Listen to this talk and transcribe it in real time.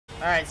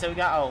Alright, so we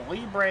got a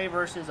Libre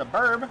versus a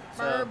Burb.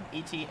 So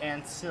ET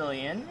and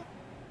Cillian.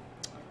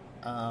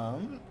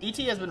 ET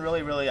has been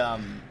really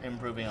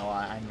improving a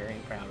lot. I'm very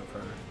proud of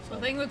her. So.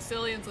 The thing with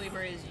Cillian's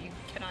Libre is you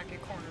cannot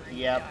get cornered.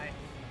 Yep.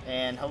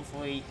 And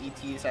hopefully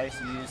ET decides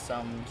to use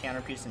some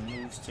counter-piecing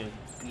moves to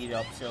beat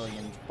up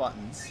Cillian's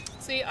buttons.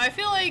 See, I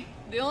feel like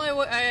the only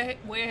way I had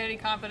any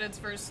confidence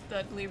versus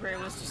that Libre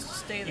was just to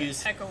stay the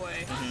heck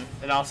away.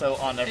 And also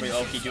on every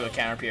Oki do a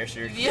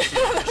counter-piercer. Yeah,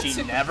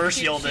 she never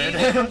shielded. She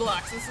never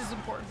blocks. This is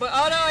important. But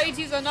oh no,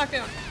 AT's on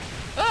knockdown.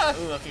 Ah!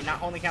 Ooh, okay, not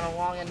holding counter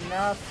long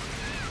enough.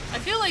 I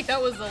feel like that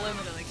was the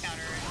limit of the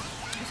counter.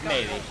 Just got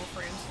Maybe. multiple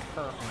frames.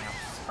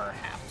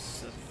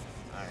 Perhaps.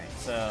 Alright,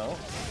 so...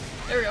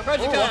 There we go,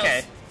 Project Ooh, Chaos.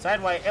 okay.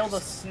 Sideway able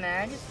to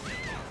snag.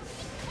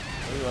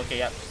 Ooh, okay,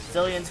 yep.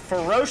 Cillian's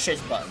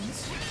ferocious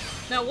buttons.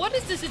 Now, what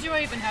does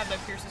Decidueye even have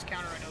that pierces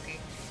counter on Oki?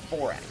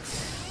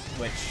 4x,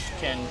 which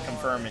can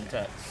confirm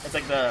into... It's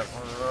like the...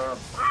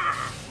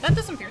 That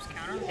doesn't pierce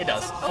counter. It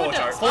does. Fully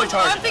charged.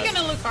 I'm thinking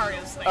of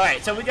Lucaria's thing.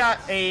 Alright, so we got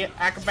a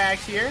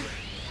acrobatics here.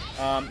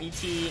 ET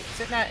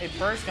sitting at a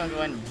burst, gonna go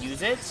ahead and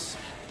use it.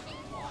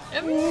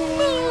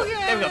 Ooh,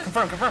 yeah. There we go,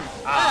 confirm.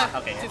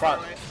 Okay,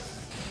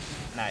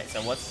 Nice,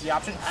 so what's the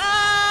option?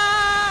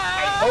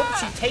 I hope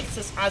she takes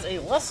this as a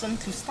lesson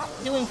to stop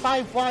doing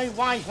why,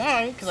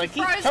 because I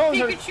keep telling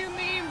her... Pikachu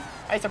meme!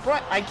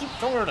 I keep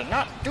telling her to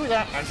not do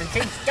that, and she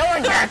keeps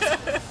doing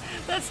that!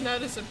 That's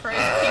not a surprise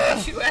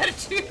Pikachu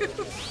attitude.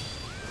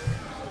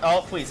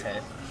 Oh, please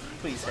hit.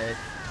 Please hit.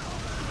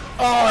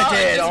 Oh, it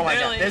did! Oh my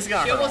god, this is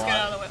gonna hurt a lot. She almost got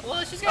out of the way.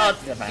 Well, she's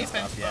got defense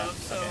buff, yeah.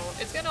 So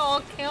it's gonna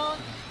all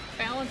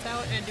balance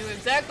out and do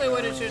exactly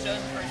what it should have done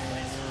in the first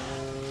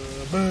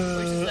place.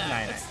 Which is that.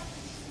 Nice.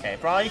 Okay,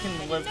 probably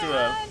can live through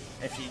a...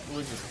 If she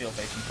loses field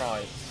face, she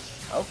probably...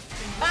 Oh.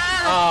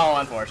 Oh,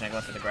 unfortunate.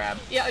 Went for the grab.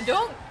 Yeah,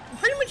 don't...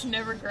 Pretty much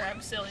never grab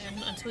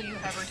Cillian until you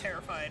have her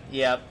terrified.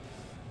 Yep.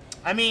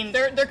 I mean...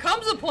 There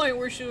comes a point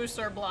where she will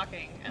start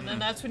blocking, and then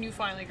that's when you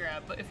finally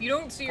grab. But if you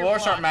don't see her block... Or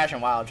start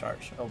mashing Wild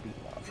Charge. It'll beat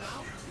Wild Charge.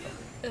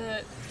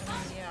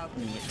 Yeah,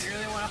 but if you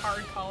really want a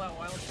hard call out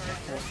Wild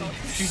Charge...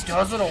 She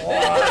does it a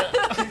lot!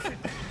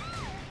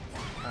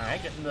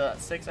 Alright, getting the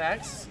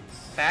 6x.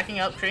 Backing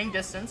up, creating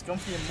distance, going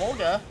for the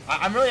Emolga.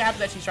 I'm really happy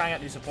that she's trying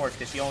out new supports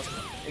because she almost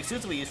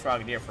exclusively used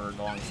Frogadier for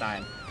the longest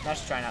time. Now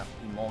she's trying out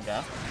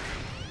Emolga.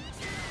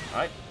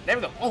 Alright, there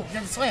we go. Oh,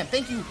 there's a slam.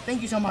 Thank you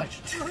so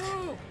much.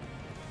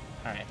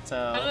 Alright, so...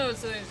 I don't know what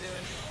Cillian's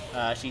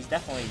doing. She's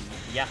definitely...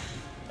 Yeah.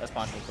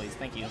 Responsible, please.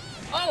 Thank you.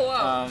 Oh,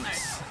 wow.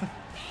 Nice.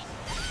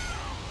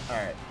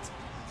 Alright.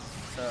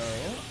 So...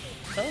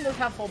 Cillian doesn't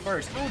have full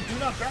burst. Oh, do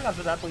not grab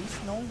after that, please.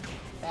 No.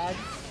 Bad.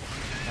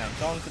 Alright,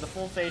 going for the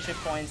full phase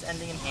shift points,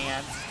 ending in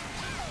hands.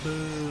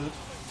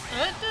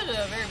 That did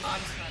a very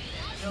modest amount of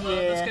damage, although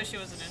that's because she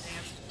wasn't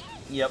enhanced.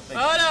 Yep.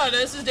 Oh no,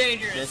 this is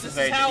dangerous. This is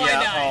how I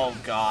die. Oh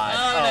god.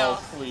 Oh, no.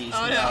 Please,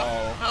 oh,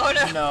 no. Oh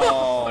no.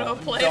 No.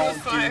 Don't play Don't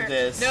with fire. do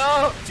this.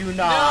 No. Do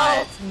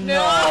not. No.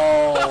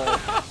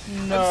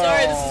 No. I'm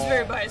sorry, this is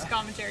very biased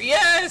commentary.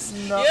 Yes.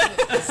 No.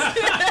 Yes.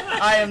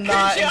 I am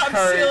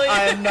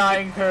not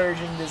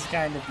encouraging this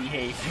kind of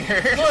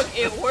behavior. Look,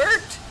 it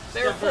worked.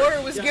 Therefore,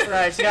 it was good.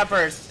 Right, she got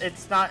burst.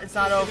 It's not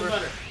over.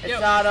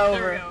 It's not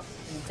over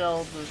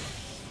until the.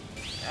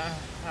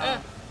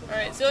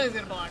 Alright, Cillian's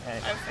gonna block. I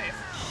have faith.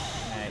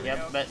 Alright,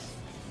 yep, but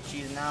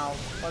she's now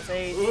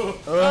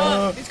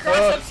 +8. These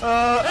cross-ups.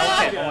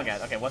 Okay, oh my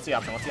god. Okay, what's the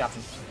option?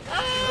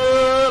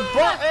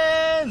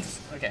 Buttons!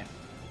 Okay.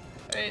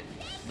 Right.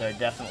 There are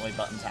definitely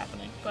buttons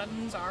happening.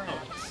 Buttons are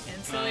happening.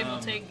 And Cillian will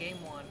take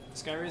game 1.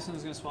 Skyracing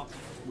is gonna swap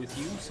with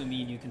you, so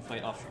me and you can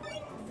fight offshore.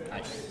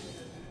 Nice.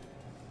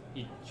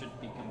 It should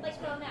be coming. Let's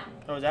go now.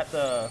 Oh, is that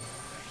the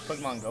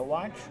Pokemon Go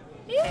watch?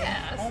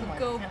 Yeah,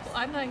 go.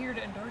 I'm not here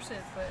to endorse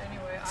it, but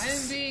anyway, I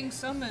am being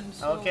summoned.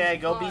 So okay,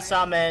 go be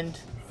summoned.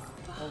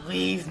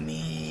 Believe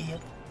me.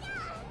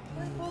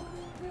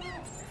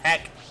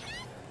 Heck.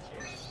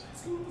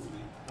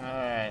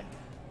 Alright.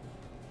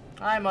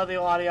 Hi, Mother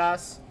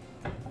Latias.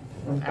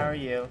 How are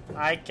you?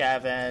 Hi,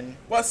 Kevin.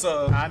 What's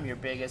up? I'm your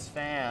biggest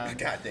fan.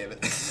 God damn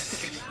it.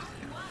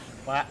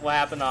 What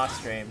happened off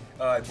stream?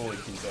 I bullied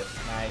Pika.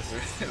 Nice.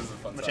 It was a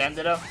fun Which time.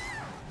 Ditto?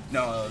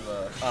 No, it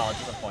was Oh,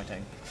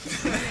 disappointing.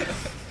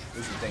 it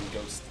was a dang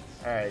ghost.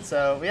 Alright,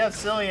 so we have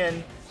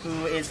Cillian,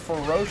 who is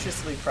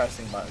ferociously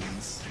pressing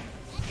buttons.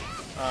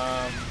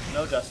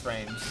 No dust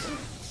frames.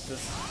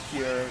 Just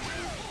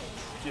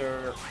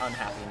pure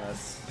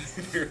unhappiness.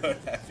 Pure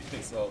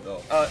unhappiness, oh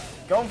no.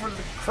 Going for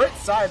the crit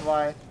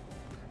sideway.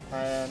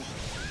 And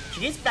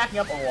she keeps backing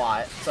up a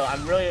lot, so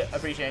I'm really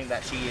appreciating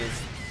that she is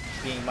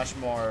being much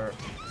more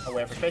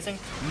aware for spacing.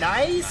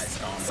 Nice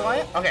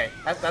slam. Okay,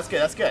 that's good.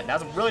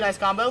 That's a really nice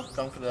combo.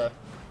 Going for the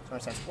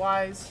 20%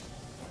 wise.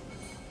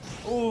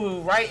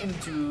 Ooh, right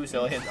into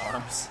Cillian's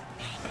arms.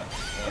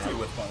 That's a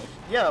whip punish.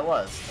 Yeah, it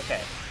was.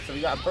 Okay, so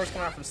we got a burst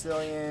coming out from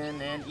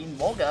Cillian and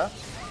Emolga.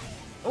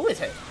 Oh, it's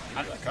hit.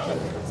 I'm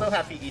so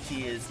happy ET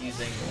is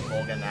using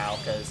Emolga now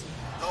because.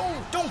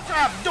 Oh, don't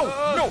grab!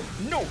 No!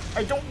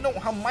 I don't know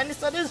how minus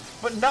that is,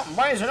 but not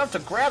minus enough to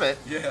grab it.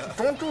 Yeah.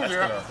 Don't do That's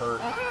that. gonna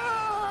hurt.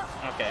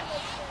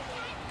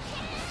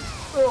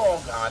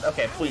 Oh god.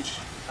 Okay, please.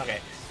 Okay.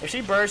 If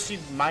she bursts, she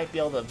might be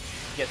able to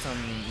get some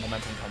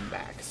momentum coming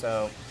back.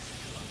 So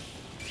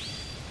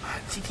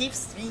she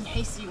keeps being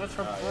hasty with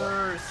her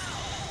burst.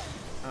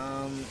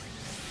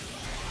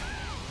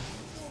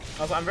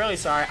 Also, I'm really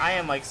sorry. I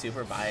am like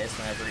super biased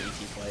whenever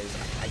ET plays.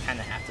 I kind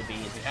of have to be.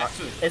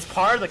 It's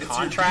part of the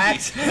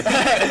contract.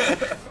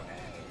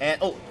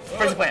 And oh,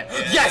 first plant.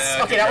 Yes.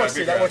 Okay, that works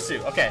too. That works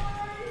too. Okay.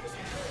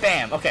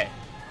 Bam. Okay.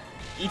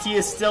 ET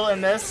is still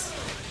in this.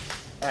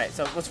 All right.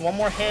 So what's one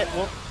more hit?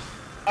 We'll.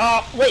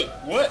 Oh wait.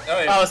 What?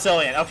 Oh,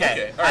 Cillian.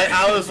 Okay. Right.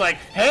 I was like,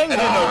 hang on.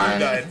 I didn't know who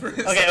died first.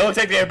 Okay. It looks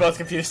like they were both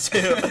confused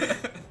too.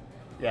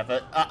 Yeah,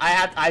 but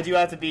I do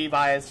have to be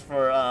biased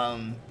for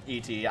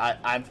ET.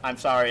 I'm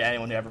sorry,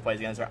 anyone who ever plays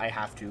against her. I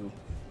have to,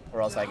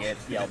 or else I get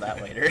yelled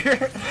at later.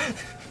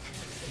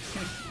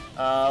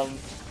 Alright,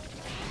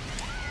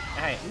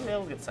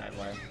 we'll get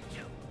sidewire.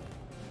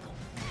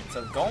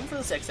 So going for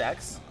the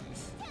 6X,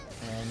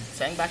 and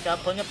setting back up,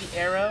 putting up the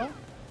arrow.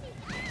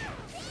 So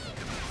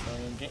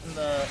getting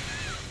the.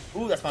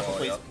 Ooh, that's my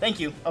please. Yeah. Thank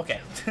you.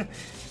 Okay. So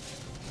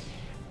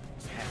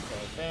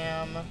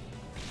bam.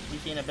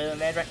 ET in a bit of a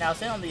mad right now.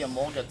 Sitting on the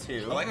Emolga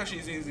too. I like how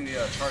she's using the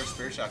charged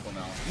Spirit Shackle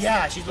now.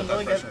 Yeah, she's been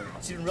really good. Pressure.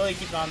 She's been really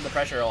keeping on the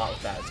pressure a lot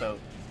with that. So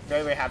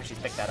very, very happy she's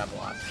picked that up a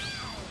lot.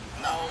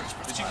 No,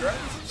 Did she grab?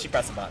 she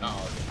pressed the button.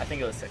 Oh, okay. I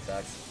think it was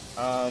 6X.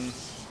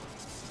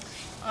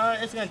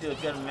 It's gonna do a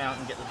good amount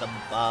and get the double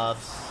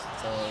buffs.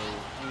 So,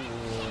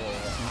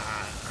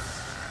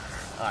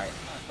 alright.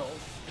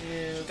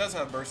 She does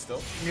have burst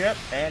still. Yep,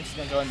 and she's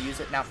gonna go and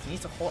use it. Now she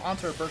needs to hold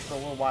onto her burst for a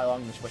little while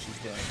longer than what she's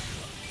doing.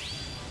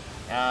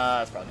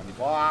 It's probably gonna be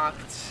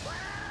blocked.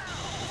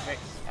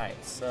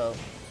 Alright, so.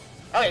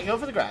 Okay, go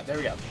for the grab. There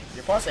we go.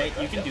 You're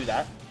 +8. You can do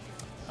that.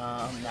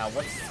 Now,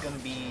 what's gonna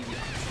be the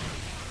option?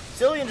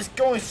 Cillian just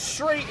going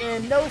straight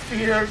in, no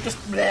fear, just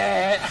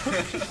bleh.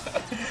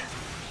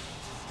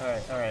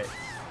 Alright.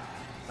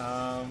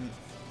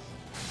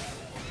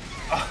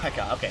 Oh my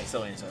god, okay,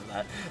 Cillian says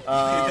that.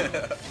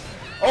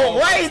 Oh,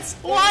 lights!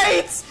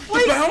 Lights!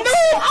 Wait, no!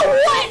 Oh,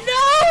 what?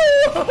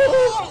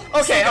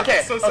 No!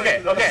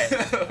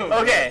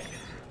 Okay.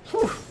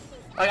 Whew.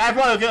 Like, I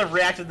probably could have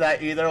reacted to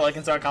that either, like,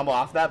 and started combo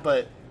off that,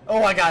 but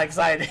oh, I got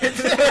excited.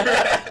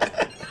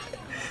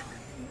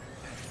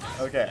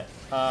 Okay.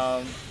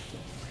 So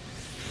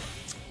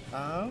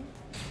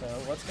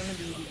what's gonna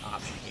be the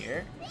option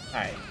here?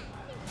 Alright.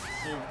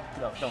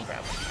 Don't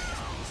grab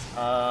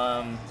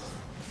one.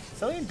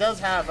 Cillian does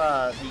have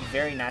the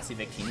very nasty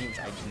Victini, which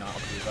I do not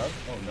approve of.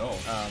 Oh no.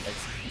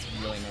 It's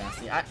really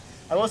nasty. I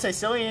will say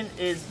Cillian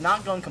is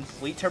not going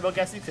complete turbo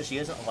guessing because she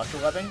isn't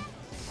electro webbing.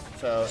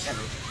 So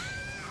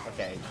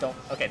okay,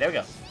 okay, there we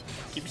go.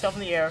 Keep yourself in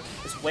the air.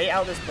 Just wait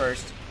out this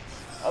burst.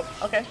 Oh,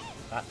 okay.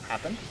 That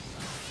happened.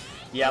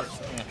 Yep.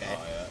 Okay.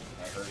 Oh yeah,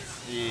 that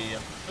hurts. Yeah.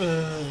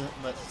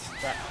 But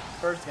that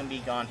burst is gonna be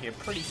gone here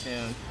pretty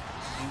soon.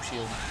 New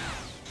shield.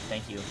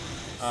 Thank you.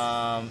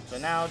 So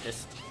now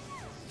just.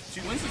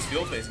 She wins this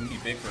field phase and can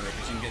be big for her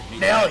because she can get beat.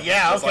 No,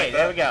 yeah, just okay, like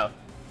there we go.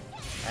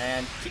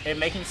 And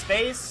making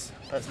space.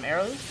 Put some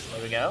arrows.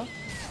 There we go.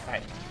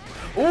 Alright.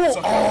 Ooh!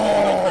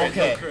 Oh,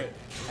 okay.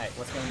 Alright,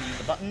 what's gonna be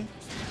the button?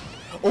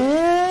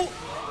 Ooh!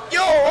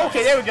 Yo!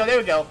 Okay, there we go, there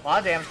we go. A lot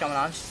of damage coming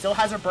on. She still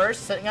has her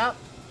burst setting up.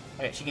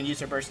 Okay, she can use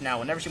her burst now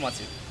whenever she wants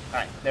to.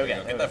 Alright, there we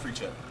go. Get that free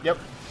chip. Yep.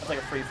 That's like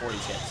a free 40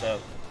 chip,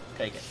 so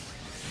take it.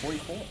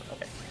 44?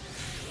 Okay.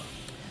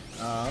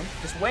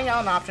 Just weighing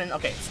out an option.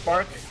 Okay,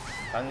 Spark.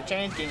 On the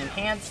change, getting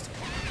enhanced.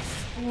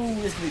 Ooh,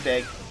 this could be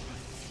big.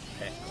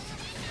 Okay.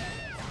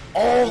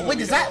 Oh, wait,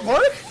 does that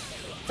work?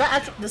 Does that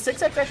actually, the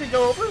 6X actually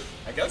go over?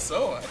 I guess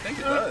so. I think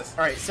it does.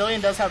 Alright, Cillian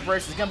does have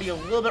burst. It's going to be a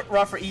little bit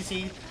rough for ET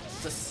to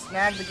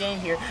snag the game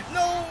here.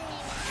 No!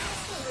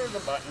 There's the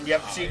button.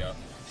 Yep,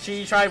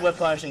 she tried whip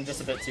punishing just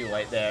a bit too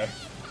late there.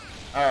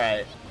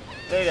 Alright.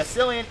 There you go.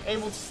 Cillian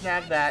able to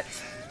snag that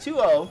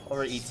 2-0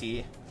 over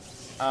ET.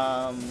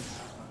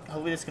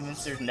 Hopefully this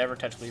convinces her to never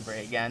touch Libre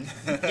again.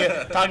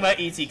 Talking about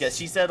ET, because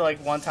she said like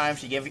one time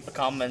she gave a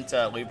comment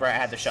to Libre, I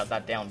had to shut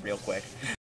that down real quick.